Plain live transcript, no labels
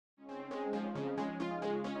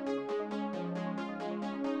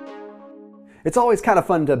It's always kind of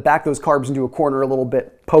fun to back those carbs into a corner a little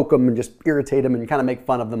bit, poke them and just irritate them and kind of make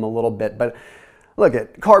fun of them a little bit. But look,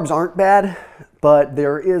 carbs aren't bad, but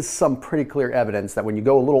there is some pretty clear evidence that when you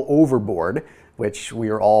go a little overboard, which we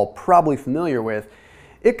are all probably familiar with,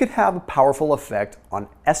 it could have a powerful effect on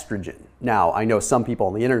estrogen. Now, I know some people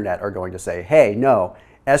on the internet are going to say, hey, no,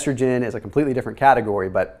 estrogen is a completely different category,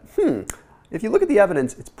 but if you look at the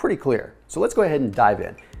evidence, it's pretty clear. So let's go ahead and dive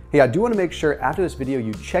in. Hey, I do want to make sure after this video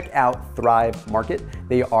you check out Thrive Market.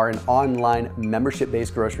 They are an online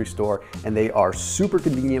membership-based grocery store, and they are super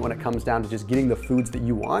convenient when it comes down to just getting the foods that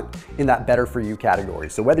you want in that better for you category.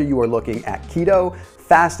 So whether you are looking at keto,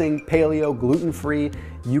 fasting, paleo, gluten-free,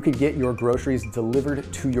 you can get your groceries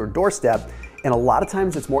delivered to your doorstep. And a lot of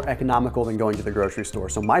times it's more economical than going to the grocery store.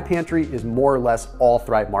 So my pantry is more or less all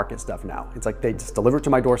Thrive Market stuff now. It's like they just deliver it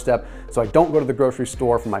to my doorstep. So I don't go to the grocery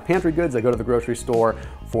store for my pantry goods. I go to the grocery store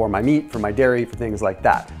for my meat, for my dairy, for things like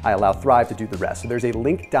that. I allow Thrive to do the rest. So there's a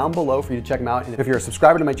link down below for you to check them out. And if you're a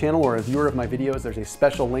subscriber to my channel or a viewer of my videos, there's a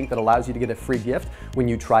special link that allows you to get a free gift when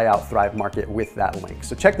you try out Thrive Market with that link.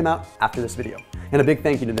 So check them out after this video. And a big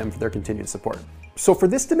thank you to them for their continued support. So for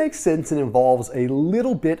this to make sense, it involves a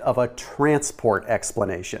little bit of a transport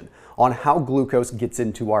explanation on how glucose gets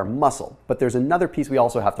into our muscle. But there's another piece we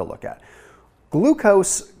also have to look at.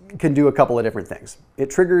 Glucose can do a couple of different things.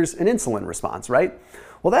 It triggers an insulin response, right?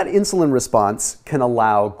 Well, that insulin response can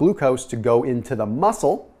allow glucose to go into the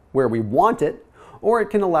muscle where we want it, or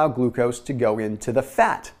it can allow glucose to go into the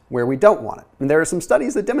fat where we don't want it. And there are some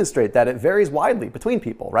studies that demonstrate that it varies widely between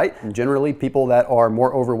people, right? And generally, people that are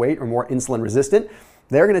more overweight or more insulin resistant,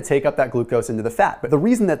 they're gonna take up that glucose into the fat. But the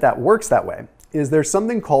reason that that works that way is there's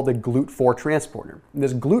something called a GLUT4 transporter. And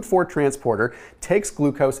this GLUT4 transporter takes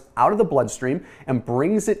glucose out of the bloodstream and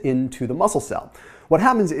brings it into the muscle cell. What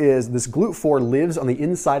happens is this GLUT4 lives on the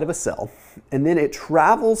inside of a cell, and then it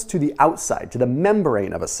travels to the outside, to the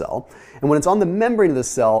membrane of a cell. And when it's on the membrane of the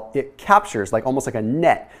cell, it captures, almost like a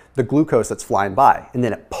net, the glucose that's flying by. And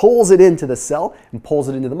then it pulls it into the cell and pulls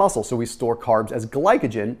it into the muscle. So we store carbs as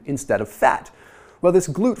glycogen instead of fat. Well, this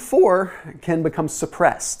GLUT4 can become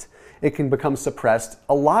suppressed. It can become suppressed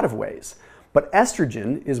a lot of ways. But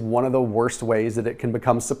estrogen is one of the worst ways that it can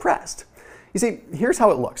become suppressed. You see, here's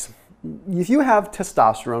how it looks. If you have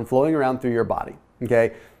testosterone flowing around through your body,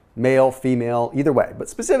 okay, male, female, either way, but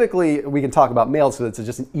specifically we can talk about males because it's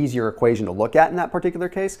just an easier equation to look at in that particular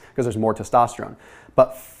case because there's more testosterone.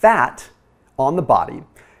 But fat on the body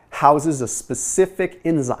houses a specific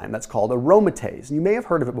enzyme that's called aromatase. And you may have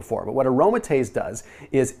heard of it before, but what aromatase does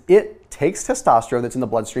is it takes testosterone that's in the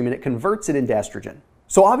bloodstream and it converts it into estrogen.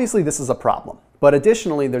 So obviously this is a problem, but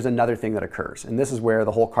additionally there's another thing that occurs, and this is where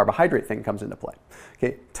the whole carbohydrate thing comes into play.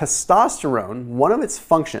 Okay, testosterone, one of its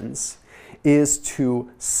functions is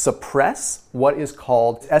to suppress what is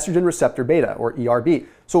called estrogen receptor beta, or ERB.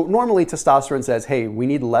 So normally testosterone says, hey, we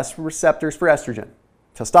need less receptors for estrogen.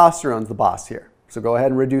 Testosterone's the boss here, so go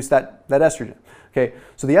ahead and reduce that estrogen. Okay,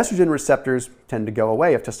 so the estrogen receptors tend to go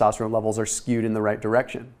away if testosterone levels are skewed in the right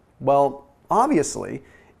direction. Well, obviously,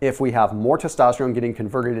 if we have more testosterone getting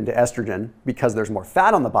converted into estrogen because there's more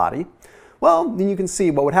fat on the body, well, then you can see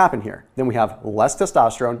what would happen here. Then we have less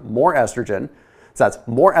testosterone, more estrogen. So that's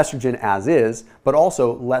more estrogen as is, but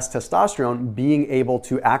also less testosterone being able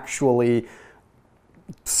to actually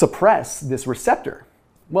suppress this receptor.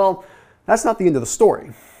 Well, that's not the end of the story.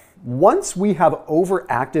 Once we have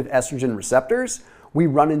overactive estrogen receptors, we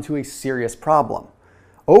run into a serious problem.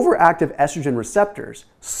 Overactive estrogen receptors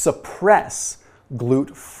suppress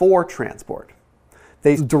GLUT4 transport.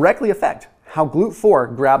 They directly affect how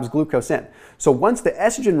GLUT4 grabs glucose in. So once the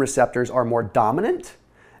estrogen receptors are more dominant,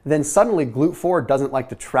 then suddenly GLUT4 doesn't like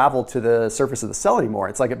to travel to the surface of the cell anymore.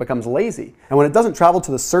 It's like it becomes lazy. And when it doesn't travel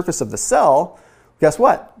to the surface of the cell, guess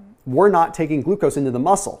what? We're not taking glucose into the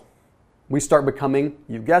muscle. We start becoming,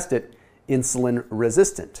 you guessed it, insulin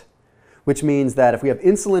resistant, which means that if we have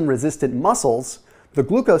insulin resistant muscles, the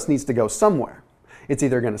glucose needs to go somewhere. It's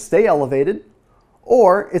either going to stay elevated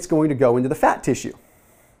or it's going to go into the fat tissue.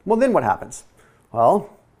 Well, then what happens?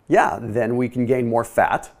 Well, yeah, then we can gain more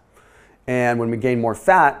fat. And when we gain more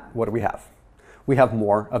fat, what do we have? We have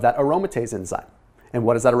more of that aromatase enzyme. And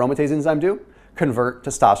what does that aromatase enzyme do? Convert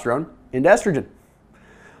testosterone into estrogen.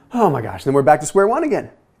 Oh my gosh, then we're back to square one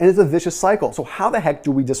again. And it's a vicious cycle. So how the heck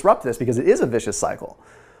do we disrupt this? Because it is a vicious cycle.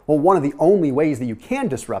 Well, one of the only ways that you can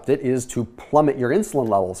disrupt it is to plummet your insulin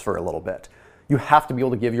levels for a little bit. You have to be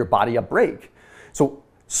able to give your body a break.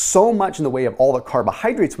 So much in the way of all the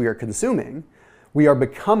carbohydrates we are consuming, we are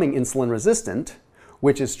becoming insulin resistant,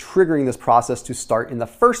 which is triggering this process to start in the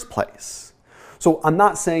first place. So I'm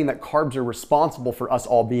not saying that carbs are responsible for us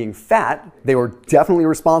all being fat. They were definitely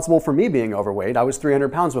responsible for me being overweight. I was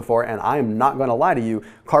 300 pounds before, and I am not going to lie to you,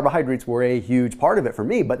 carbohydrates were a huge part of it for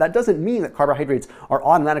me, but that doesn't mean that carbohydrates are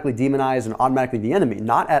automatically demonized and automatically the enemy.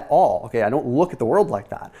 Not at all. Okay, I don't look at the world like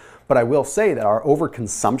that. But I will say that our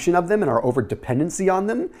overconsumption of them and our overdependency on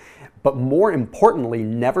them, but more importantly,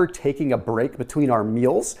 never taking a break between our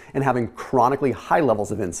meals and having chronically high levels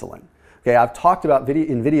of insulin. Okay, I've talked about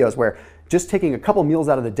in videos where just taking a couple meals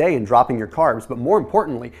out of the day and dropping your carbs, but more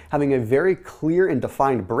importantly, having a very clear and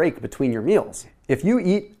defined break between your meals. If you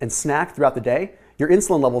eat and snack throughout the day, your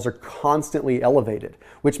insulin levels are constantly elevated,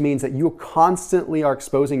 which means that you constantly are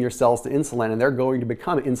exposing your cells to insulin and they're going to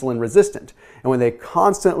become insulin resistant. And when they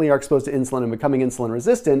constantly are exposed to insulin and becoming insulin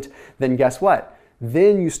resistant, then guess what?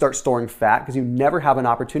 Then you start storing fat because you never have an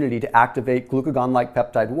opportunity to activate glucagon-like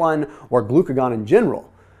peptide 1 or glucagon in general,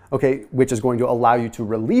 okay, which is going to allow you to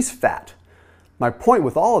release fat. My point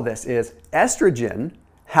with all of this is estrogen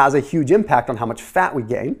has a huge impact on how much fat we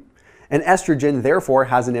gain, and estrogen therefore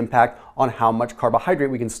has an impact on how much carbohydrate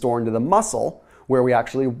we can store into the muscle where we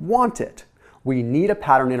actually want it. We need a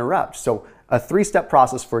pattern interrupt. So a 3-step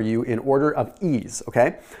process for you in order of ease,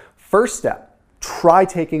 okay? First step, try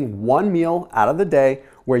taking one meal out of the day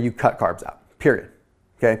where you cut carbs out, period,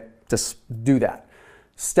 okay? Just do that.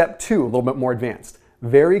 Step 2, a little bit more advanced,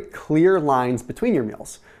 very clear lines between your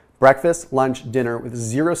meals. Breakfast, lunch, dinner with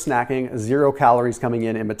zero snacking, 0 calories coming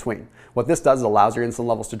in between. What this does is allows your insulin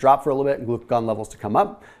levels to drop for a little bit and glucagon levels to come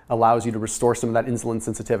up, allows you to restore some of that insulin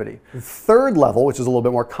sensitivity. The third level, which is a little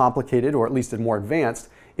bit more complicated or at least more advanced,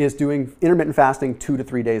 is doing intermittent fasting 2 to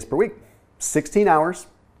 3 days per week. 16 hours,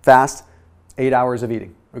 fast, 8 hours of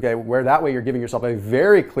eating. Okay, where that way you're giving yourself a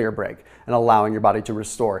very clear break and allowing your body to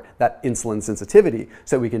restore that insulin sensitivity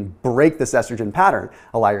so we can break this estrogen pattern,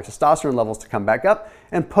 allow your testosterone levels to come back up,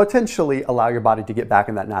 and potentially allow your body to get back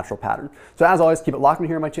in that natural pattern. So as always, keep it locked in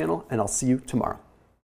here on my channel, and I'll see you tomorrow.